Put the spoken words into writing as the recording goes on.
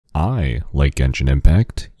I like Genshin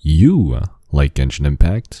Impact. You like Genshin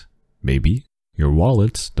Impact. Maybe. Your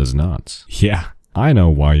wallet does not. Yeah, I know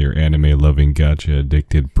why your anime-loving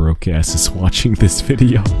gacha-addicted broke ass is watching this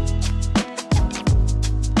video.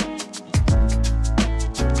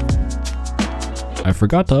 I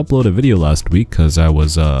forgot to upload a video last week because I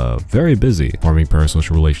was very busy forming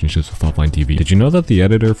parasocial relationships with offline TV. Did you know that the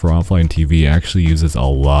editor for offline TV actually uses a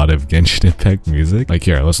lot of Genshin Impact music? Like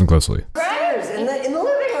here, listen closely. In the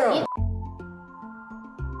living room.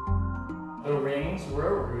 The rings,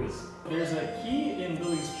 rose. There's a key in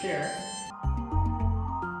Billy's chair.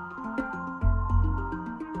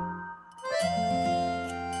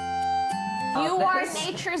 You are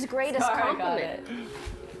nature's greatest compliment.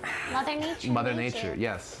 Mother Nature. Mother Nature,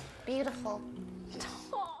 yes. Beautiful.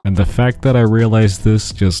 And the fact that I realized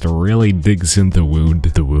this just really digs in the wound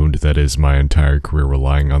that is my entire career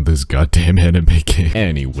relying on this goddamn anime game.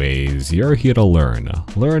 Anyways, you're here to learn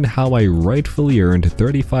how I rightfully earned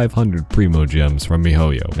 3,500 primogems from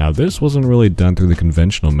mihoyo. Now this wasn't really done through the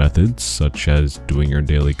conventional methods, such as doing your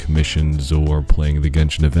daily commissions or playing the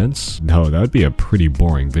Genshin events. No, that would be a pretty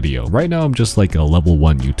boring video. Right now I'm just like a level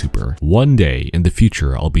 1 YouTuber. One day in the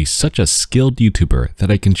future I'll be such a skilled YouTuber that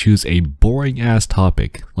I can choose a boring ass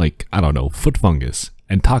topic, like, I don't know, foot fungus,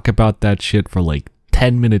 and talk about that shit for like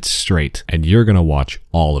 10 minutes straight, and you're gonna watch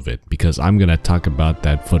all of it because I'm gonna talk about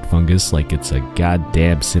that foot fungus like it's a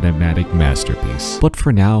goddamn cinematic masterpiece. But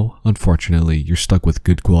for now, unfortunately, you're stuck with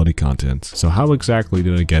good quality content. So how exactly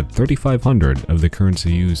did I get 3,500 of the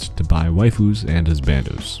currency used to buy waifus and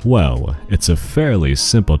husbandos? Well, it's a fairly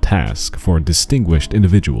simple task for distinguished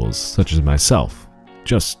individuals such as myself.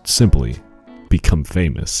 Just simply become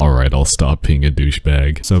famous. Alright, I'll stop being a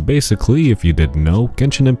douchebag. So basically, if you didn't know,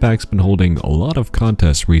 Genshin Impact's been holding a lot of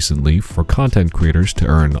contests recently for content creators to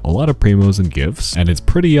earn a lot of primos and gifts, and it's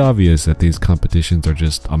pretty obvious that these competitions are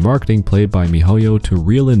just a marketing play by mihoyo to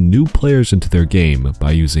reel in new players into their game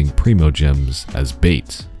by using primogems as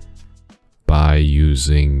bait. By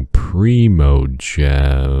using primogems.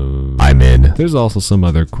 I'm in. There's also some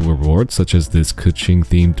other cool rewards, such as this Kuching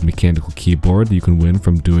themed mechanical keyboard you can win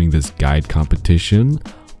from doing this guide competition,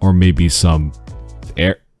 or maybe some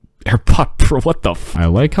AirPod Pro. What the f? I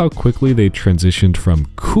like how quickly they transitioned from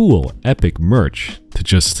cool epic merch to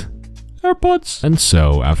just AirPods. And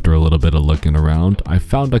so, after a little bit of looking around, I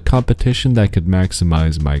found a competition that could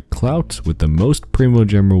maximize my clout with the most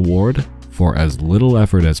primogem reward for as little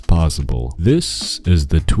effort as possible. This is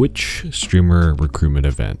the Twitch streamer recruitment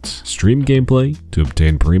event. Stream gameplay to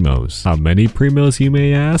obtain primos. How many primos, you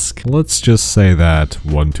may ask? Let's just say that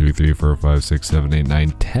 1, 2, 3, 4, 5, 6, 7, 8,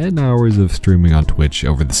 9, 10 hours of streaming on Twitch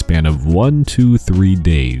over the span of 1, 2, 3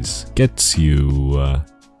 days gets you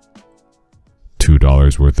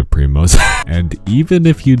 $2 worth of primos. And even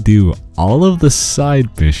if you do all of the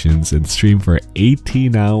side missions and stream for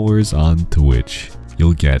 18 hours on Twitch,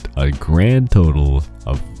 you'll get a grand total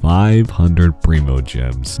of 500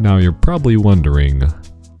 primogems. Now you're probably wondering,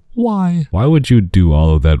 why? Why would you do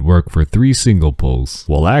all of that work for 3 single pulls?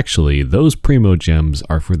 Well, actually, those primogems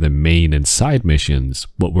are for the main and side missions.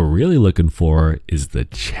 What we're really looking for is the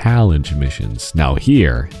challenge missions. Now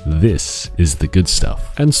here, this is the good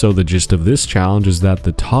stuff. And so the gist of this challenge is that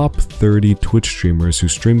the top 30 Twitch streamers who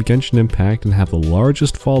stream Genshin Impact and have the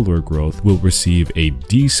largest follower growth will receive a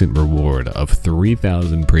decent reward of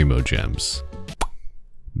 3,000 primogems.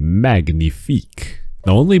 Magnifique.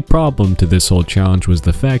 The only problem to this whole challenge was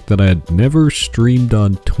the fact that I had never streamed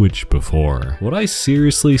on Twitch before. Would I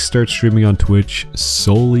seriously start streaming on Twitch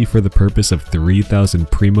solely for the purpose of 3,000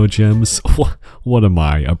 primogems? What am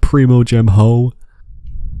I, a primogem hoe?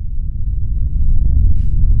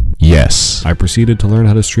 Yes. I proceeded to learn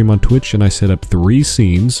how to stream on Twitch, and I set up 3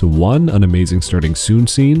 scenes. 1, an amazing starting soon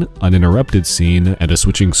scene, an interrupted scene, and a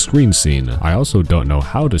switching screen scene. I also don't know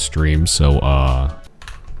how to stream, so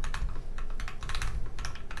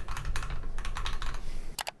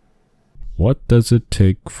what does it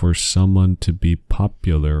take for someone to be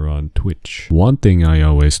popular on Twitch? One thing I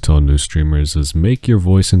always tell new streamers is make your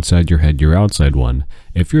voice inside your head your outside one.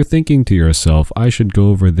 If you're thinking to yourself, I should go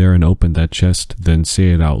over there and open that chest, then say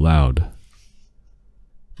it out loud.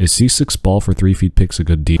 Is C6 ball for 3 feet picks a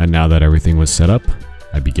good deal? And now that everything was set up,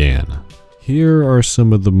 I began. Here are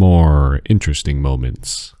some of the more interesting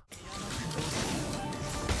moments.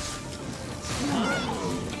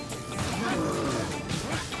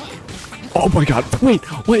 Oh my god, wait,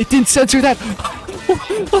 it didn't censor that!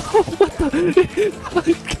 What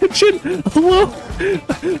the? Kitchen? Hello?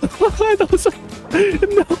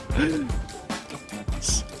 No.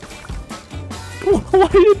 Why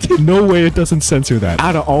did it? No way it doesn't censor that.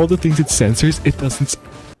 Out of all the things it censors, it doesn't.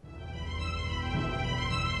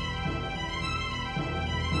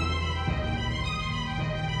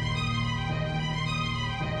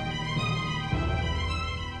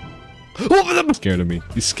 Scared of me.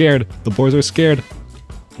 He's scared. The boys are scared.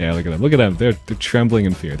 Yeah, look at them. Look at them. They're trembling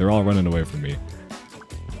in fear. They're all running away from me.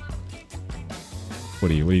 What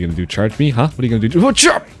are you gonna do? Charge me? Huh? What are you gonna do?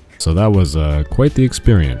 So that was quite the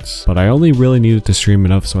experience, but I only really needed to stream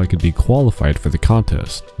enough so I could be qualified for the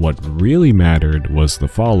contest. What really mattered was the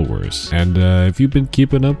followers, and if you've been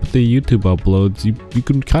keeping up with the YouTube uploads, you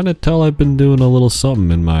can kind of tell I've been doing a little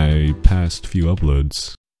something in my past few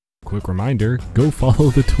uploads. Quick reminder, go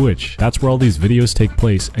follow the Twitch. That's where all these videos take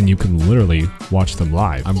place and you can literally watch them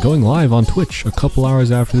live. I'm going live on Twitch a couple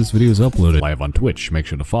hours after this video is uploaded. Live on Twitch, make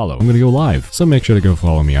sure to follow. I'm gonna go live, so make sure to go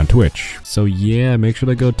follow me on Twitch. So yeah, make sure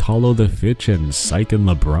to go follow the Fitch and Psych and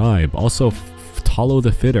the Bribe. Also, follow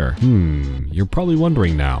the Fitter. You're probably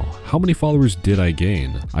wondering now, how many followers did I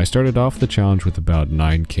gain? I started off the challenge with about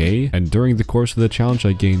 9k, and during the course of the challenge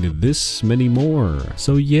I gained this many more.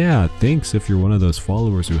 So yeah, thanks if you're one of those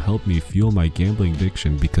followers who helped me fuel my gambling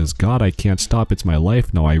addiction, because god, I can't stop, it's my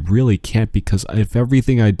life now. I really can't, because if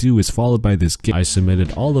everything I do is followed by this game. I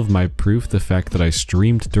submitted all of my proof, the fact that I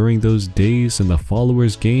streamed during those days and the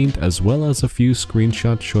followers gained, as well as a few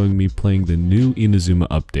screenshots showing me playing the new Inazuma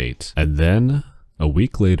update. And then a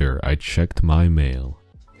week later, I checked my mail.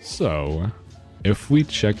 So, if we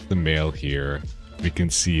check the mail here, we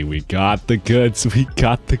can see we got the goods. We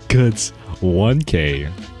got the goods.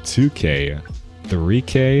 1k, 2k,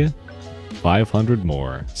 3k, 500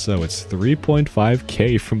 more. So it's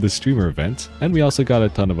 3.5k from the streamer event. And we also got a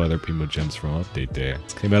ton of other primogems from update day.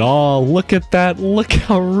 Let's claim it all. Look at that. Look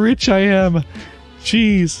how rich I am.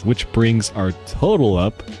 Jeez. Which brings our total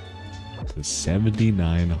up to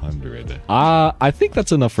 7,900. I think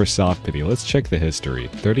that's enough for soft pity. Let's check the history.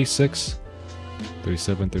 36,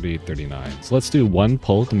 37, 38, 39. So let's do one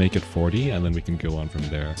pull to make it 40, and then we can go on from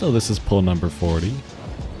there. So this is pull number 40.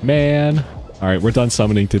 Man. Alright, we're done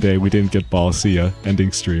summoning today. We didn't get ball. See ya.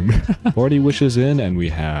 Ending stream. 40 wishes in, and we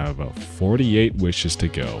have 48 wishes to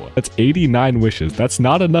go. That's 89 wishes. That's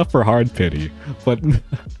not enough for hard pity. But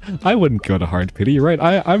I wouldn't go to hard pity, right?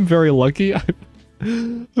 I'm very lucky.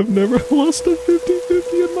 I've never lost a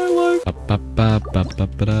 50-50 in my life.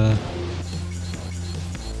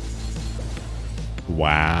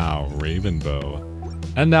 Wow,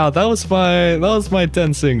 Ravenbow. And now that was my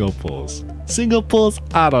 10 single pulls. Single pulls,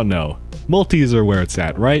 I don't know. Multis are where it's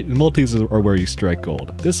at, right? Multis are where you strike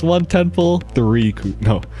gold. This one 10 pull,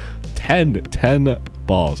 10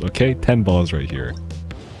 balls, okay? 10 balls right here. 10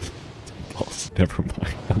 balls, never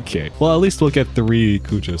mind. Okay. Well, at least we'll get 3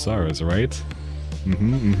 Kuchosaras, right?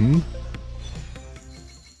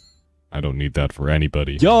 I don't need that for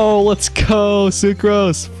anybody. Yo, let's go!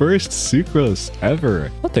 Sucrose! First Sucrose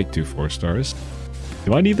ever. I'll take 2 4-stars.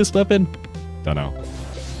 Do I need this weapon? Don't know.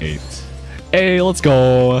 8. Hey, let's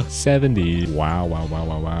go! 70. Wow.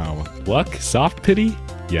 Luck? Soft pity?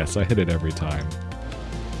 Yes, I hit it every time.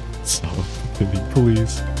 Soft pity,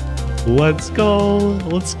 please. Let's go!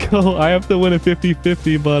 Let's go! I have to win a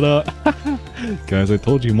 50-50, but guys, I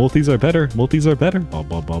told you, multis are better. Multis are better. I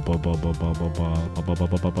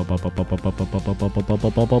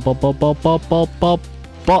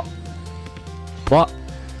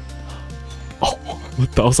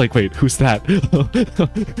was like, wait, who's that?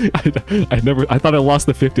 I thought I lost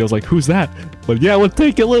the 50. I was like, who's that? But yeah, we'll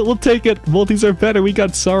take it. We'll take it. Multis are better. We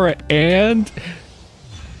got Sara and